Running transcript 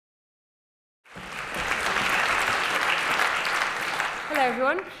Hello,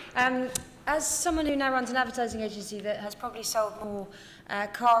 everyone. As someone who now runs an advertising agency that has probably sold more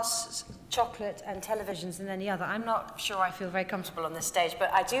cars, chocolate and televisions than any other, I'm not sure I feel very comfortable on this stage,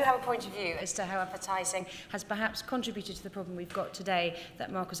 but I do have a point of view as to how advertising has perhaps contributed to the problem we've got today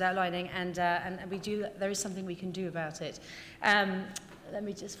that Mark was outlining, and there is something we can do about it. Let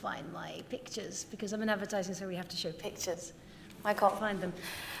me just find my pictures, because I'm in advertising, so we have to show pictures. I can't find them.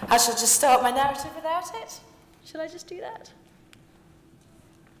 I shall just start my narrative without it. Shall I just do that?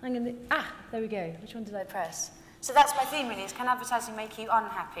 I'm going to... there we go. Which one did I press? So that's my theme, really, is can advertising make you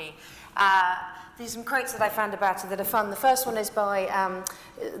unhappy? There's some quotes that I found about it that are fun. The first one is by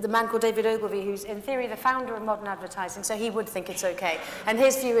the man called David Ogilvy, who's in theory the founder of modern advertising, so he would think it's okay. And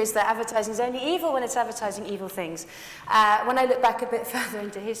his view is that advertising is only evil when it's advertising evil things. When I look back a bit further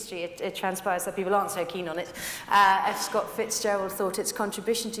into history, it transpires that people aren't so keen on it. F. Scott Fitzgerald thought its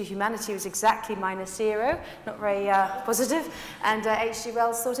contribution to humanity was exactly -0, not very positive, and H.G.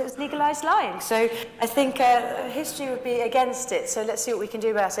 Wells thought it was legalized lying. So I think history would be against it, so let's see what we can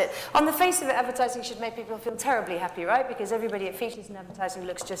do about it. On the face of it, advertising should make people feel terribly happy, right? Because everybody at features in advertising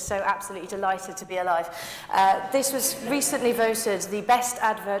looks just so absolutely delighted to be alive. This was recently voted the best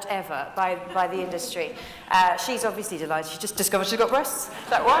advert ever by the industry. She's obviously delighted. She just discovered she's got breasts. Is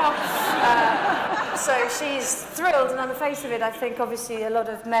that wow? So she's thrilled, and on the face of it, I think obviously a lot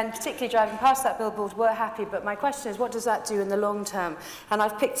of men, particularly driving past that billboard, were happy. But my question is, what does that do in the long term? And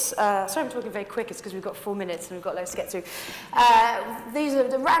I've picked, sorry I'm talking very quick, it's because we've got 4 minutes and we've got loads to get through. These are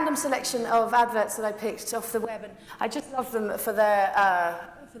the random selection of adverts that I picked off the web, and I just love them for their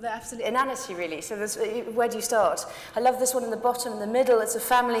absolute inanity, really. So where do you start? I love this one in the bottom, in the middle. It's a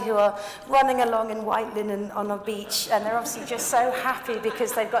family who are running along in white linen on a beach, and they're obviously just so happy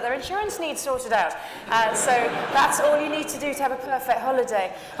because they've got their insurance needs sorted out. So that's all you need to do to have a perfect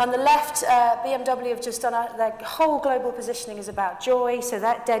holiday. On the left, BMW have just done their whole global positioning is about joy, so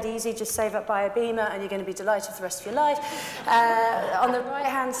that's dead easy. Just save up, buy a Beamer, and you're going to be delighted for the rest of your life. On the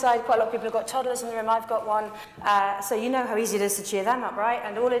right-hand side, quite a lot of people have got toddlers in the room. I've got one, so you know how easy it is to cheer them up, right?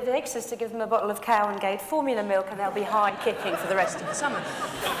 And all it takes is to give them a bottle of Cow and Gate formula milk, and they'll be high kicking for the rest of the summer.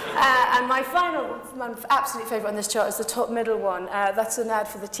 And my absolute favourite on this chart is the top middle one. That's an ad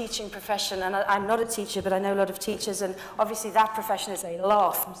for the teaching profession, and I'm not a teacher, but I know a lot of teachers, and obviously that profession is a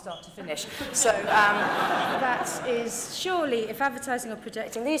laugh from start to finish. So that is surely, if advertising are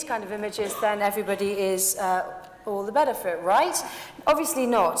projecting these kind of images, then everybody is all the better for it, right? Obviously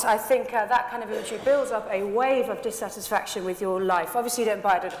not. I think that kind of imagery builds up a wave of dissatisfaction with your life. Obviously you don't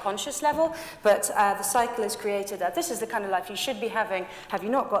buy it at a conscious level, but the cycle is created that this is the kind of life you should be having. Have you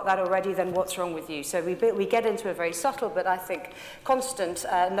not got that already, then what's wrong with you? So we get into a very subtle, but I think constant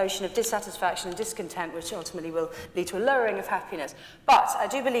notion of dissatisfaction and discontent, which ultimately will lead to a lowering of happiness. But I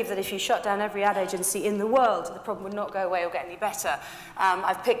do believe that if you shut down every ad agency in the world, the problem would not go away or get any better.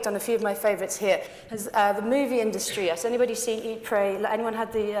 I've picked on a few of my favourites here. The movie industry. Has anybody seen Eat, Pray? Anyone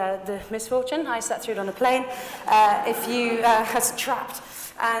had the misfortune? I sat through it on a plane. If you has Trapped,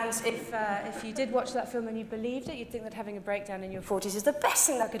 and if you did watch that film and you believed it, you'd think that having a breakdown in your 40s is the best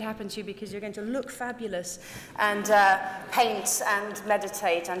thing that could happen to you, because you're going to look fabulous and paint and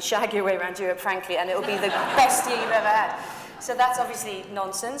meditate and shag your way around Europe, frankly, and it'll be the best year you've ever had. So that's obviously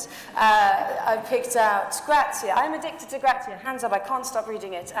nonsense. I picked out Grazia. I'm addicted to Grazia. Hands up, I can't stop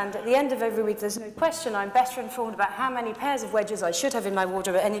reading it. And at the end of every week, there's no question I'm better informed about how many pairs of wedges I should have in my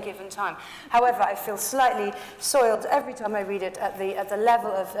wardrobe at any given time. However, I feel slightly soiled every time I read it at the level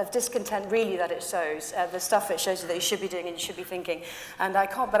of discontent, really, that it shows. The stuff it shows you that you should be doing and you should be thinking. And I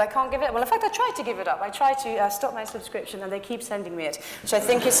can't give it. Well, in fact, I tried to give it up. I tried to stop my subscription, and they keep sending me it, which I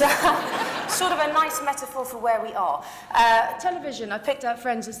think is sort of a nice metaphor for where we are. Television, I picked out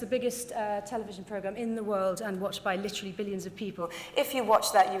Friends. It's the biggest television program in the world and watched by literally billions of people. If you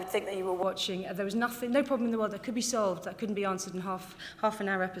watched that, you would think that you were watching, there was no problem in the world that could be solved, that couldn't be answered in half an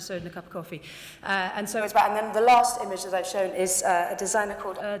hour episode and a cup of coffee. And so it's about, and then the last image that I've shown is a designer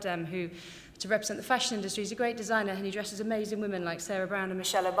called Erdem, who, to represent the fashion industry, he's a great designer, and he dresses amazing women like Sarah Brown and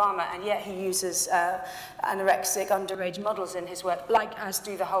Michelle Obama, and yet he uses anorexic, underage models in his work, like as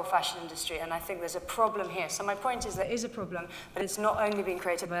do the whole fashion industry, and I think there's a problem here. So my point is there is a problem, but it's not only being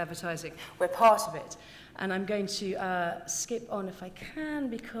created by advertising. We're part of it. And I'm going to skip on if I can,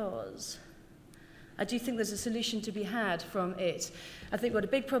 because I do think there's a solution to be had from it. I think what a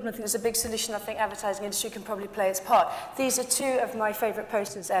big problem, I think there's a big solution I think advertising industry can probably play its part. These are two of my favourite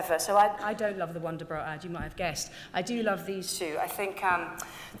posters ever. So I don't love the Wonder Bra ad, you might have guessed. I do love these two. I think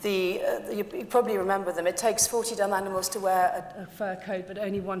you probably remember them. It takes 40 dumb animals to wear a fur coat, but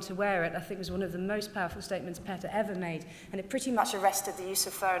only one to wear it. I think it was one of the most powerful statements PETA ever made, and it pretty much arrested the use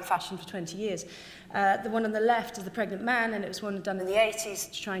of fur in fashion for 20 years. The one on the left is the pregnant man, and it was one done in the 80s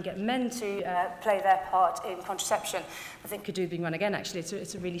to try and get men to play their part in contraception. I think could do being run again, actually.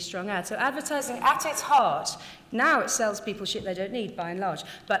 It's a really strong ad. So advertising at its heart, now it sells people shit they don't need, by and large.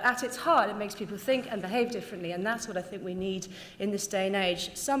 But at its heart, it makes people think and behave differently, and that's what I think we need in this day and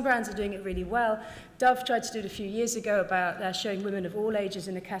age. Some brands are doing it really well. Dove tried to do it a few years ago about showing women of all ages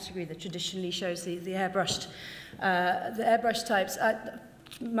in a category that traditionally shows the airbrushed types.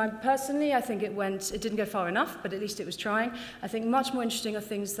 Personally, I think it didn't go far enough, but at least it was trying. I think much more interesting are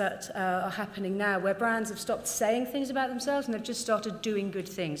things that are happening now, where brands have stopped saying things about themselves and they've just started doing good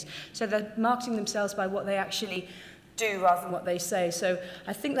things. So they're marketing themselves by what they actually do rather than what they say. So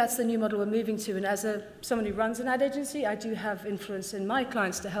I think that's the new model we're moving to. And as someone who runs an ad agency, I do have influence in my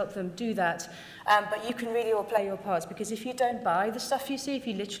clients to help them do that. But you can really all play your parts, because if you don't buy the stuff you see, if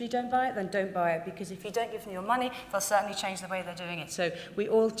you literally don't buy it, then don't buy it, because if you don't give them your money, they'll certainly change the way they're doing it. So we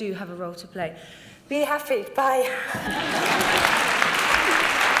all do have a role to play. Be happy. Bye.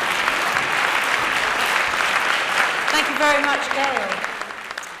 Thank you very much, Gail.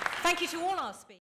 Thank you to all our speakers.